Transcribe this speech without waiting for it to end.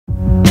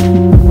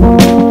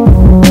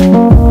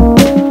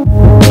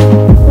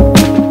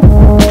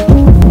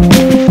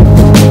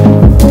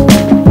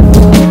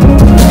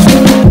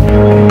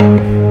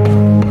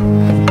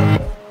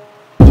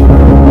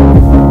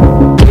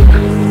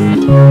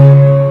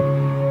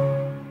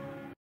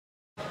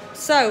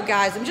So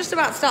guys, I'm just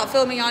about to start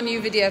filming our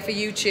new video for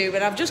YouTube,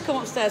 and I've just come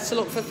upstairs to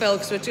look for Phil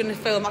because we're going to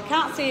film. I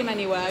can't see him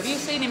anywhere. Have you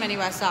seen him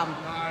anywhere, Sam?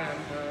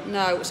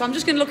 No. So I'm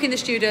just going to look in the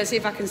studio, see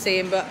if I can see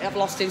him, but I've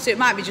lost him, so it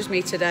might be just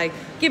me today.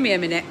 Give me a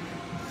minute.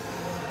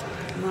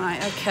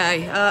 Right,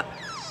 okay.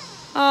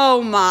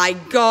 Oh my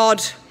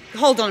God.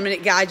 Hold on a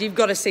minute, guys. You've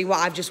got to see what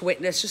I've just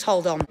witnessed. Just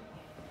hold on.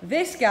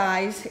 This,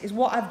 guys, is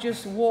what I've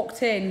just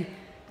walked in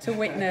to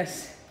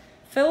witness.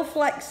 Phil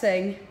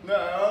flexing.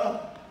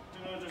 No.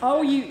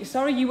 Oh,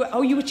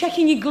 you were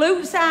checking your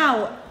glutes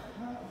out.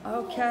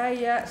 Okay,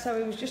 yeah. So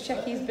he was just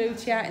checking his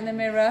booty out in the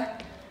mirror.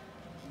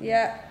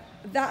 Yeah,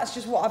 that's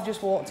just what I've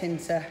just walked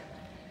into,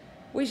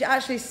 which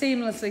actually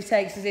seamlessly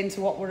takes us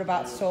into what we're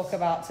about to talk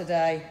about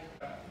today.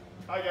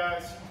 Hi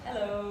guys.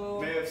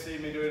 Hello. You may have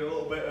seen me doing a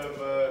little bit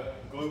of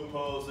glute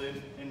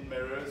posing in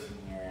mirrors.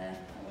 Yeah,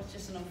 that was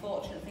just an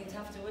unfortunate thing to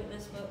have to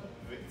witness, but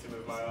Victim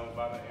of my own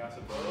vanity, I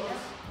suppose. yeah,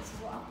 this is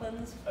what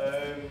happens.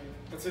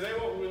 But today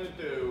what we're going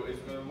to do is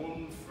we're going to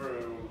run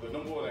through the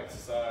 #1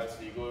 exercise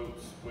for your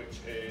glutes, which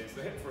is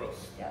the hip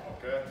thrust. Yeah.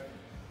 Okay.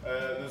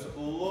 There's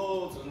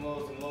loads and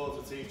loads and loads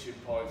of teaching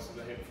points to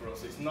the hip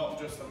thrust. It's not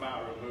just a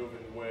matter of moving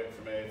the weight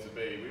from A to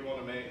B. We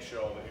want to make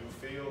sure that you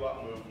feel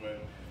that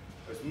movement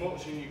as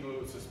much in your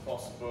glutes as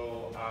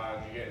possible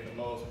and you're getting the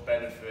most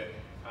benefit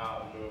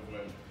out of the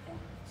movement. Yeah.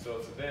 So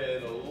today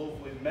the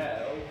lovely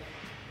Mel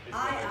is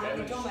I going to am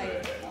the dummy.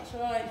 demonstrate it. That's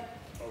right.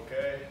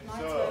 Okay, My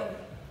so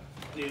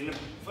turn.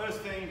 first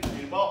thing,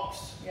 your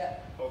box. Yeah.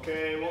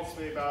 Okay, it wants to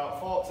be about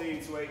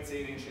 14 to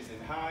 18 inches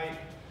in height.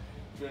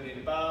 You're going to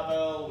need a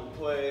barbell with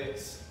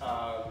plates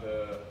and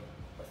a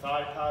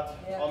thigh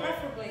pad on it.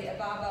 Preferably a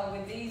barbell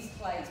with these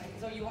plates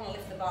because you want to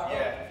lift the bar up.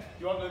 Yeah,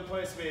 you want the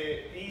plates to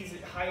be easy,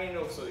 high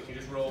enough so that you can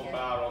just roll the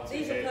bar onto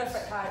These your are hips.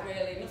 perfect height,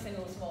 really. Nothing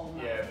will small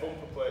than that. Yeah,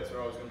 bumper plates are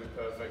always going to be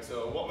perfect.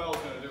 So what Mel's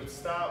going to do to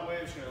start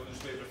with, she's going to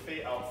just leave her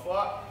feet out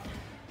flat.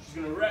 She's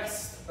going to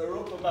rest her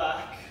upper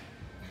back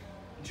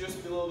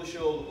just below the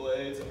shoulder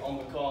blades on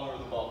the corner of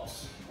the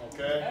box.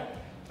 Okay?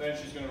 Then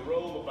she's going to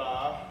roll the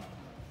bar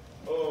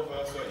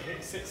over so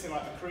it sits in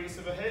like the crease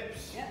of her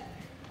hips. Yeah.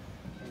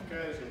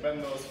 Okay, she's going to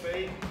bend those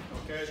feet.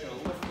 Okay, she's going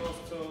to lift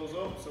those toes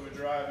up so we're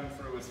driving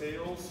through his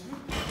heels.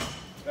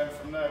 Then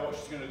from there, what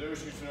she's going to do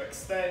is she's going to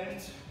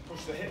extend,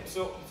 push the hips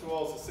up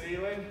towards the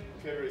ceiling.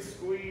 Okay, really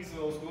squeeze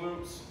those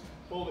glutes,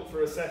 hold it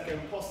for a second,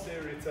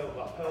 posterior tilt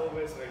that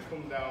pelvis, and then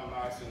come down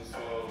nice and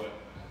slowly.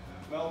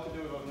 Mel could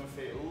do with having her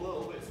feet a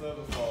little bit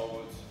further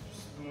forwards,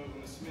 just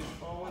moving a smidge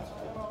forwards.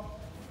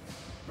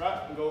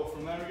 Right, and go up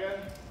from there again.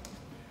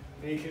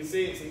 And you can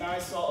see it's a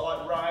nice sort of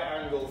like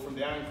right angle from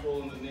the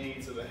ankle and the knee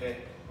to the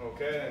hip.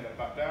 Okay, and then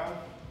back down.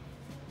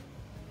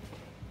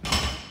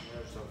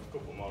 Just have a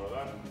couple more of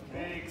that.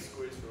 Big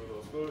squeeze through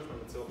those glutes,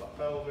 remember to tilt that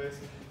pelvis.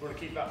 We want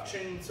to keep that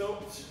chin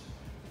tucked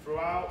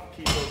throughout,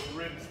 keep those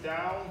ribs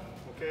down,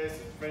 okay, so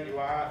to prevent you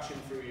arching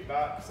through your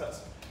back. So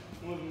that's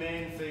one of the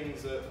main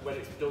things that when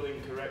it's done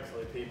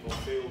incorrectly, people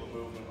feel the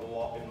movement a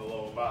lot in the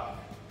lower back.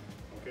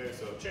 Okay,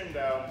 so chin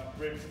down,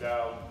 ribs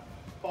down,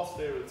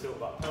 posterior tilt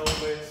that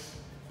pelvis,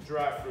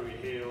 drive through your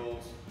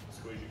heels,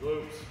 squeeze your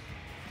glutes.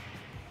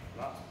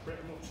 That's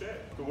pretty much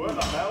it. Good work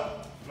that,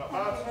 Mel. Not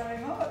bad. Thank you very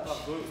much. That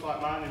glutes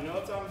like mine in no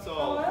time at all.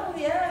 Oh well,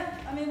 yeah.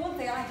 I mean, one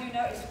thing I do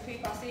notice with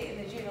people, I see it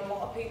in the gym, a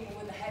lot of people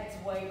with the heads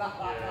way back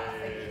like that, I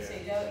think you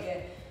see, don't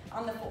you?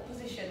 And the foot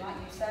position, like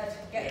you said,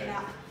 getting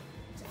that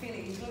to feel it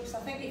in your glutes. I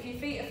think if your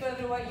feet are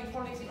further away, you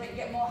probably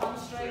get more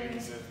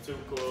hamstrings. Too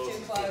close.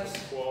 Too close.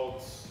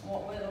 Quads.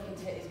 What we're looking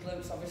to hit is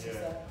glutes, obviously.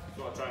 Yeah.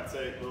 So I try and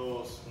take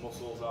those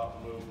muscles out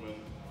of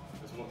movement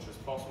as much as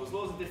possible. There's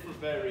loads of different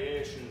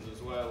variations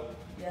as well.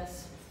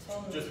 Yes.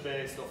 Totally. Just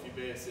based off your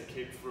basic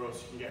hip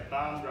thrust, you can get a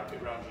band, wrap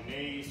it around your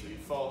knees, so you're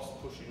forced to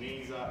push your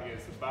knees out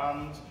against the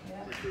band,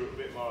 recruit a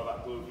bit more of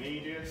that glute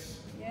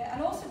medius. Yeah,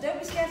 and also don't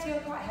be scared to go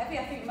quite heavy.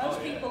 I think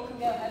most people can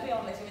go heavy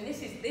on this. I mean,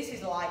 this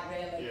is light,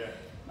 really. Yeah.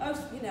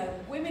 Most,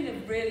 women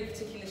are really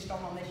particularly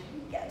strong on this.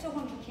 You can get to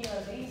 100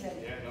 kilos easy.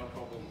 Yeah, no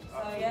problem.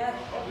 So yeah,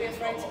 don't be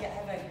afraid to get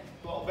heavy.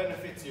 A lot of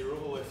benefit to your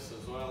other lifts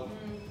as well.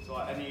 So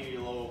like any of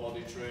your lower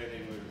body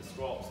training with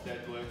squats,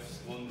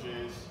 deadlifts,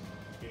 lunges,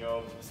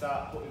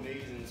 start putting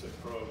these into a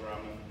program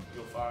and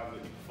you'll find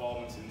that your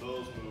performance in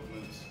those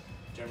movements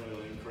generally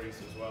will increase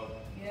as well.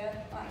 Yeah,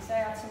 like you say,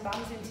 add some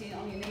bands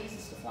on your knees and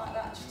stuff like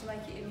that just to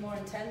make it even more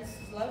intense.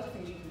 There's loads of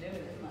things you can do with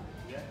it, isn't there?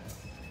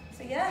 Yeah.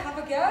 So yeah, have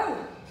a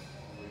go.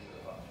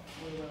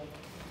 We will.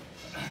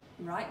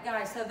 Right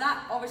guys, so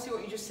that obviously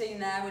what you just seen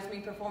there was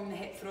me performing the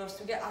hip thrust.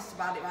 We get asked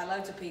about it by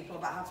loads of people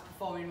about how to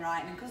perform it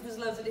right, and because there's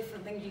loads of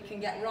different things you can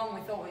get wrong,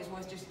 we thought it was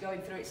worth just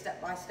going through it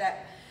step by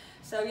step.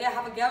 So yeah,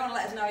 have a go and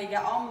let us know how you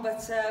get on.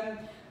 But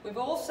we've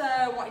also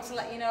wanted to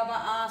let you know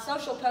about our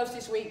social post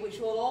this week, which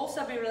will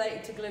also be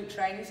related to glute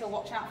training, so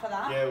watch out for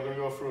that. Yeah, we're going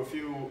to go through a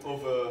few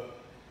other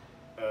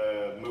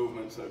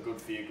movements that are good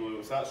for your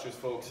glutes. That's just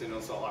focusing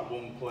on sort of like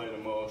one plane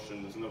of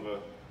motion. There's another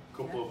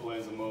couple of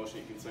planes of motion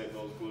you can take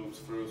those glutes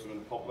through, so I'm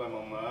going to pop them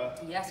on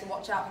there. Yeah, so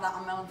watch out for that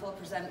on Mel Phil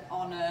Present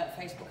on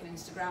Facebook and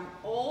Instagram.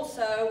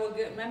 Also,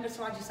 remember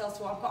to add yourself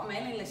to, I've got a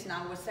mailing list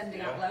now, we're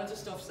sending out loads of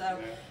stuff, so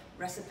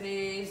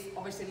recipes,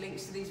 obviously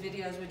links to these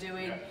videos we're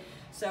doing. Yeah.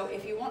 So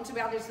if you want to be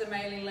added to the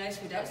mailing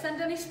list, we don't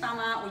send any spam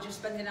out, we're just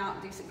spending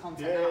out decent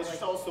content. Yeah, it's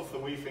just all stuff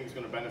that we think is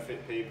going to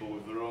benefit people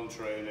with their own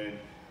training,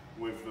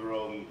 with their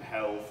own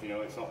health. You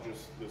know, it's not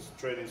just, there's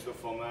training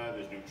stuff on there,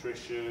 there's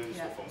nutrition,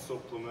 stuff on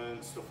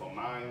supplements, stuff on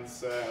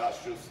mindset.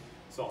 That's just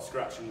sort of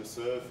scratching the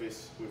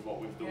surface with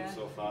what we've done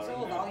so far. It's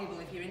all valuable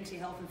if you're into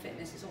health and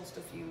fitness. It's all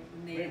stuff you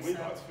need. We'd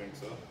like to think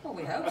so. Well,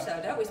 we hope so,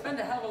 don't we? Spend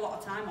a hell of a lot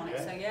of time on it.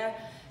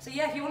 So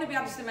yeah, if you want to be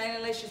added to the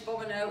mailing list, just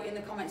bob a note in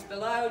the comments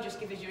below. Just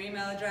give us your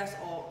email address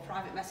or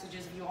private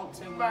messages if you want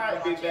to.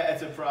 Might be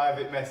better to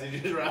private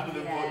messages rather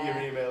than put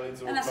your email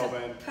into a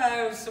comment. And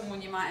I suppose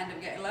someone you might end up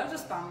getting loads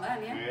of spam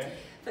then,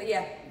 But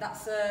yeah,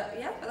 that's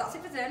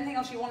it for today. Anything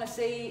else you want to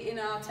see in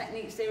our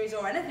technique series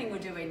or anything we're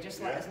doing,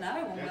 just let us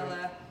know and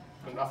we'll...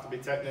 Doesn't have to be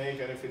technique,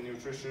 anything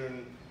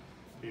nutrition,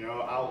 you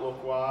know,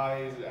 outlook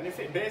wise,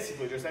 anything,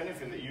 basically just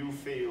anything that you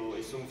feel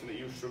is something that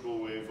you struggle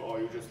with or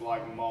you just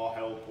like more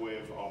help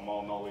with or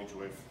more knowledge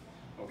with.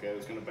 Okay,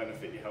 that's going to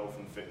benefit your health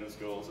and fitness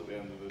goals at the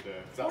end of the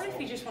day. Or if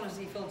you just want to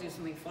see Phil do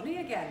something funny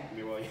again.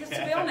 Well, because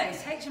to be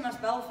honest,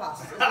 HMS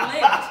Belfast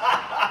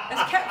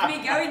has kept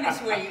me going this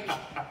week.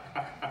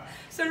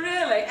 So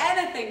really,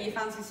 anything you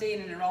fancy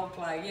seeing in a role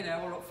play, you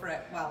know, we're up for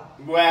it. Well.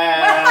 Okay,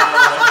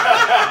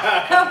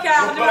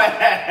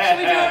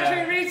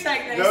 should we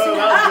retake this? No,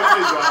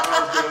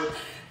 that was good.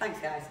 Thanks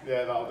guys.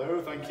 Yeah, that'll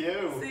do, thank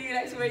you. See you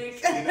next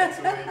week. See you next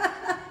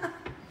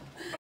week.